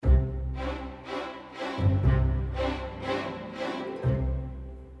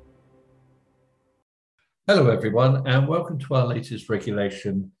Hello, everyone, and welcome to our latest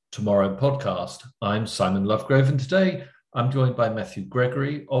Regulation Tomorrow podcast. I'm Simon Lovegrove, and today I'm joined by Matthew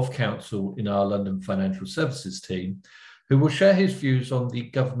Gregory of Counsel in our London Financial Services team, who will share his views on the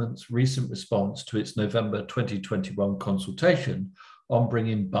government's recent response to its November 2021 consultation on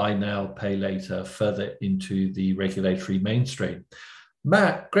bringing buy now, pay later further into the regulatory mainstream.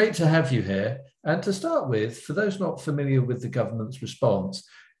 Matt, great to have you here. And to start with, for those not familiar with the government's response,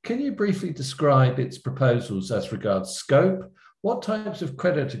 can you briefly describe its proposals as regards scope? What types of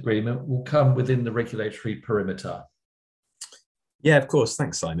credit agreement will come within the regulatory perimeter? Yeah, of course.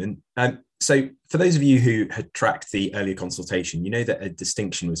 Thanks, Simon. So for those of you who had tracked the earlier consultation, you know that a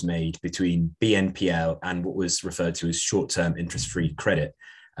distinction was made between BNPL and what was referred to as short-term interest-free credit.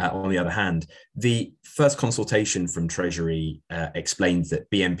 On the other hand, the first consultation from Treasury explained that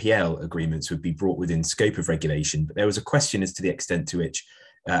BNPL agreements would be brought within scope of regulation, but there was a question as to the extent to which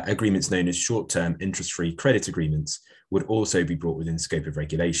agreements known as short-term interest-free credit agreements would also be brought within scope of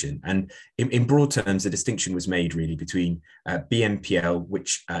regulation. And in broad terms, the distinction was made really between BNPL,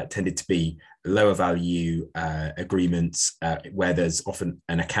 which tended to be lower value agreements where there's often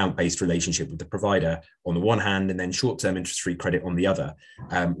an account-based relationship with the provider on the one hand, and then short-term interest-free credit on the other,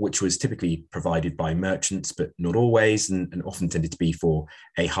 which was typically provided by merchants, but not always, and often tended to be for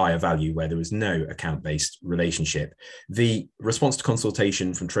a higher value where there was no account-based relationship. The response to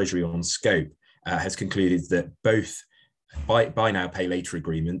consultation from Treasury on scope has concluded that both buy now, pay later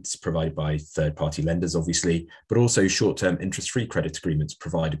agreements provided by third-party lenders, obviously, but also short-term interest-free credit agreements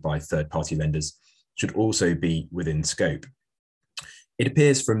provided by third-party lenders should also be within scope. It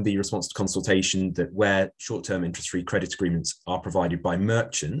appears from the response to consultation that where short-term interest-free credit agreements are provided by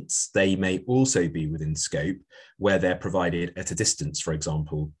merchants, they may also be within scope where they're provided at a distance, for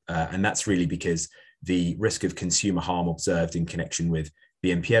example. And that's really because the risk of consumer harm observed in connection with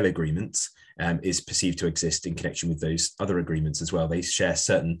BNPL agreements is perceived to exist in connection with those other agreements as well. They share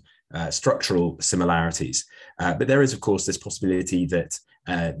certain structural similarities. But there is, of course, this possibility that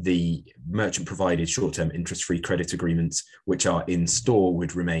the merchant-provided short-term interest-free credit agreements, which are in store,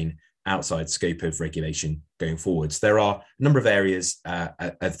 would remain outside scope of regulation going forwards. There are a number of areas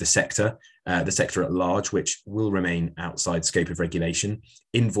of the sector at large, which will remain outside scope of regulation.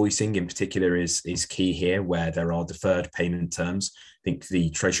 Invoicing in particular is key here, where there are deferred payment terms. I think the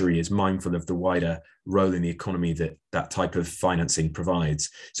Treasury is mindful of the wider role in the economy that type of financing provides.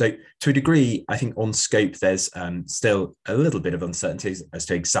 So to a degree, I think on scope, there's still a little bit of uncertainty as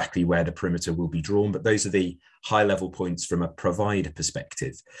to exactly where the perimeter will be drawn, but those are the high level points from a provider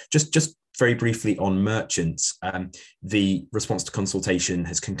perspective. Just very briefly on merchants, the response to consultation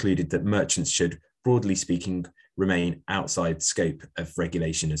has concluded that merchants should, broadly speaking, remain outside scope of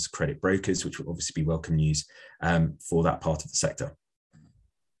regulation as credit brokers, which will obviously be welcome news for that part of the sector.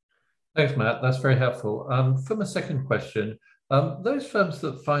 Thanks, Matt. That's very helpful. For my second question, those firms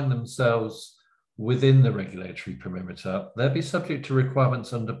that find themselves within the regulatory perimeter, they'll be subject to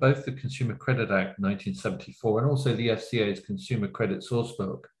requirements under both the Consumer Credit Act 1974 and also the FCA's Consumer Credit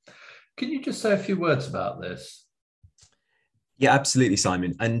Sourcebook. Can you just say a few words about this? Yeah, absolutely,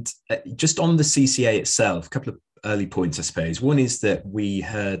 Simon. And just on the CCA itself, a couple of early points, I suppose. One is that we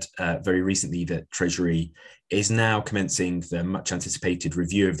heard very recently that Treasury is now commencing the much anticipated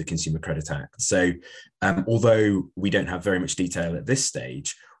review of the Consumer Credit Act. So although we don't have very much detail at this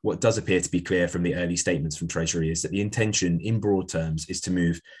stage, what does appear to be clear from the early statements from Treasury is that the intention in broad terms is to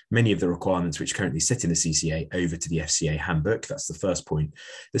move many of the requirements which currently sit in the CCA over to the FCA handbook. That's the first point.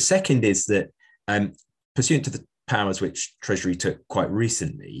 The second is that pursuant to the powers which Treasury took quite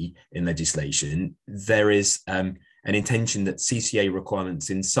recently in legislation, there is an intention that CCA requirements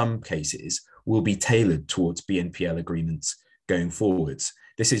in some cases will be tailored towards BNPL agreements going forwards.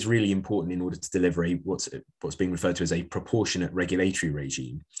 This is really important in order to deliver what's being referred to as a proportionate regulatory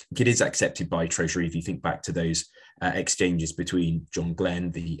regime. It is accepted by Treasury if you think back to those exchanges between John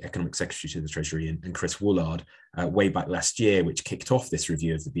Glenn, the Economic Secretary to the Treasury, and Chris Woolard way back last year, which kicked off this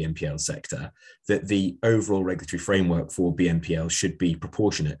review of the BNPL sector, that the overall regulatory framework for BNPL should be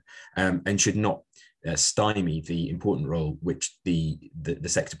proportionate and should not stymie the important role which the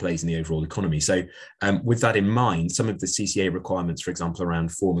sector plays in the overall economy. So with that in mind, some of the CCA requirements, for example,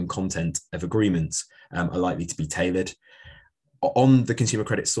 around form and content of agreements are likely to be tailored. On the Consumer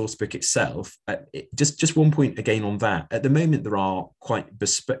Credit Sourcebook itself, just one point again on that. At the moment, there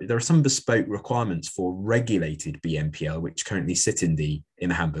are some bespoke requirements for regulated BNPL, which currently sit in the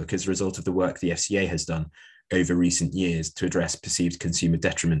handbook as a result of the work the FCA has done over recent years to address perceived consumer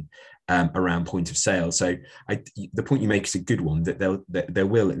detriment around point of sale. So the point you make is a good one, that there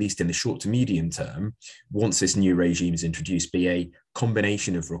will, at least in the short to medium term, once this new regime is introduced, be a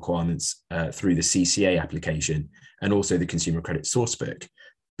combination of requirements through the CCA application and also the Consumer Credit Sourcebook.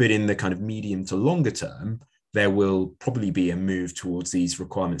 But in the kind of medium to longer term, there will probably be a move towards these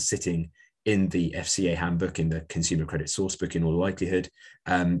requirements sitting in the FCA handbook, in the Consumer Credit Sourcebook in all likelihood.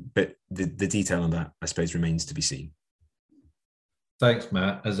 But the detail on that, I suppose, remains to be seen. Thanks,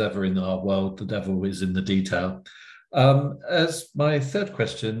 Matt. As ever in our world, the devil is in the detail. As my third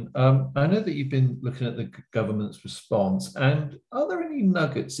question, I know that you've been looking at the government's response, and are there any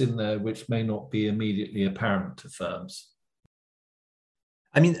nuggets in there which may not be immediately apparent to firms?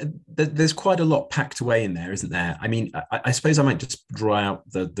 I mean, there's quite a lot packed away in there, isn't there? I mean, I suppose I might just draw out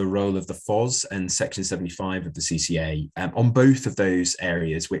the role of the FOS and Section 75 of the CCA on both of those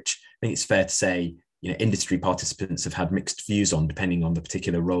areas, which I think it's fair to say, industry participants have had mixed views on, depending on the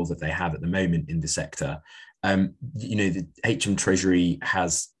particular role that they have at the moment in the sector. The HM Treasury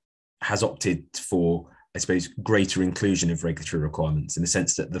has opted for, I suppose, greater inclusion of regulatory requirements in the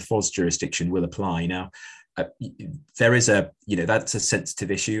sense that the FOS jurisdiction will apply. Now, there is that's a sensitive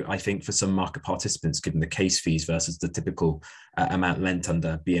issue, I think, for some market participants, given the case fees versus the typical amount lent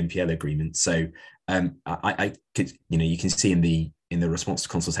under BNPL agreements. So I could, you can see in the response to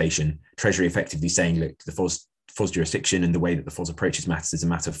consultation, Treasury effectively saying, look, the FOS jurisdiction and the way that the FOS approaches matters is a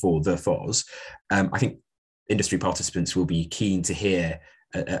matter for the FOS. I think industry participants will be keen to hear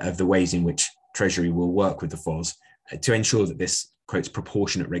of the ways in which Treasury will work with the FOS to ensure that this, quotes,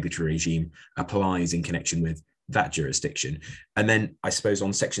 proportionate regulatory regime applies in connection with that jurisdiction. And then I suppose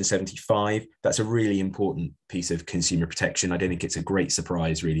on Section 75, that's a really important piece of consumer protection. I don't think it's a great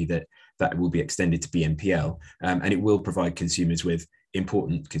surprise, really, that will be extended to BNPL, and it will provide consumers with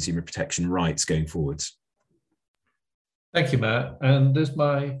important consumer protection rights going forwards. Thank you, Matt. And as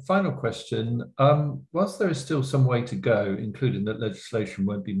my final question, whilst there is still some way to go, including that legislation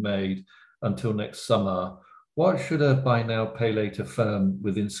won't be made until next summer, what should a buy now, pay later firm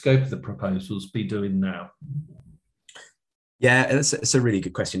within scope of the proposals be doing now? Yeah, it's a really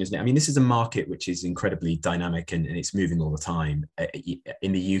good question, isn't it? I mean, this is a market which is incredibly dynamic and it's moving all the time.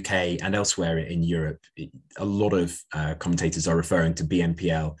 In the UK and elsewhere in Europe, a lot of commentators are referring to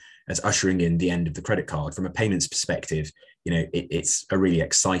BNPL as ushering in the end of the credit card. From a payments perspective, it's a really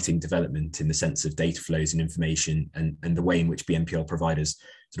exciting development in the sense of data flows and information and the way in which BNPL providers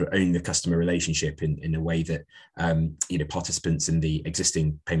sort of own the customer relationship in a way that participants in the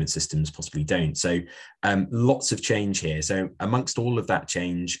existing payment systems possibly don't. So lots of change here. So amongst all of that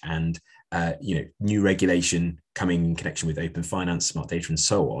change and new regulation coming in connection with open finance, smart data, and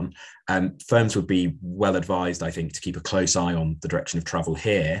so on, firms would be well advised, I think, to keep a close eye on the direction of travel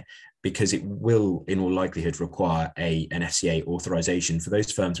here, because it will, in all likelihood, require an FCA authorization for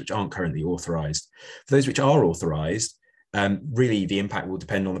those firms which aren't currently authorized. For those which are authorized, really the impact will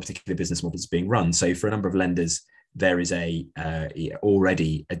depend on the particular business models being run. So for a number of lenders, there is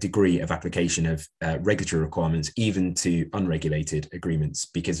already a degree of application of regulatory requirements, even to unregulated agreements,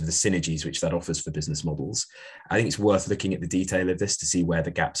 because of the synergies which that offers for business models. I think it's worth looking at the detail of this to see where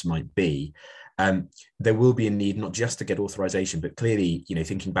the gaps might be. There will be a need not just to get authorization, but clearly,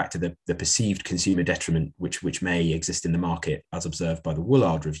 thinking back to the perceived consumer detriment which may exist in the market, as observed by the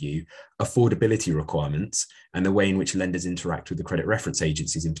Woolard review, affordability requirements and the way in which lenders interact with the credit reference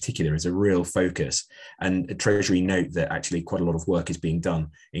agencies in particular is a real focus. And Treasury note that actually quite a lot of work is being done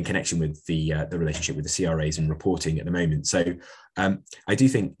in connection with the relationship with the CRAs and reporting at the moment. So I do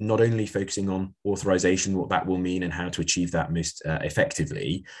think not only focusing on authorization, what that will mean and how to achieve that most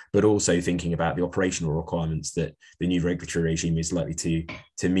effectively, but also thinking about the operational requirements that the new regulatory regime is likely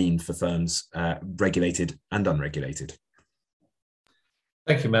to mean for firms, regulated and unregulated.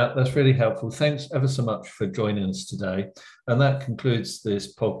 Thank you, Matt. That's really helpful. Thanks ever so much for joining us today. And that concludes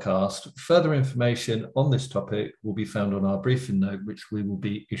this podcast. Further information on this topic will be found on our briefing note, which we will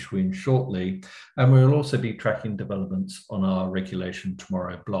be issuing shortly. And we will also be tracking developments on our Regulation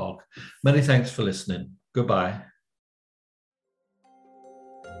Tomorrow blog. Many thanks for listening. Goodbye.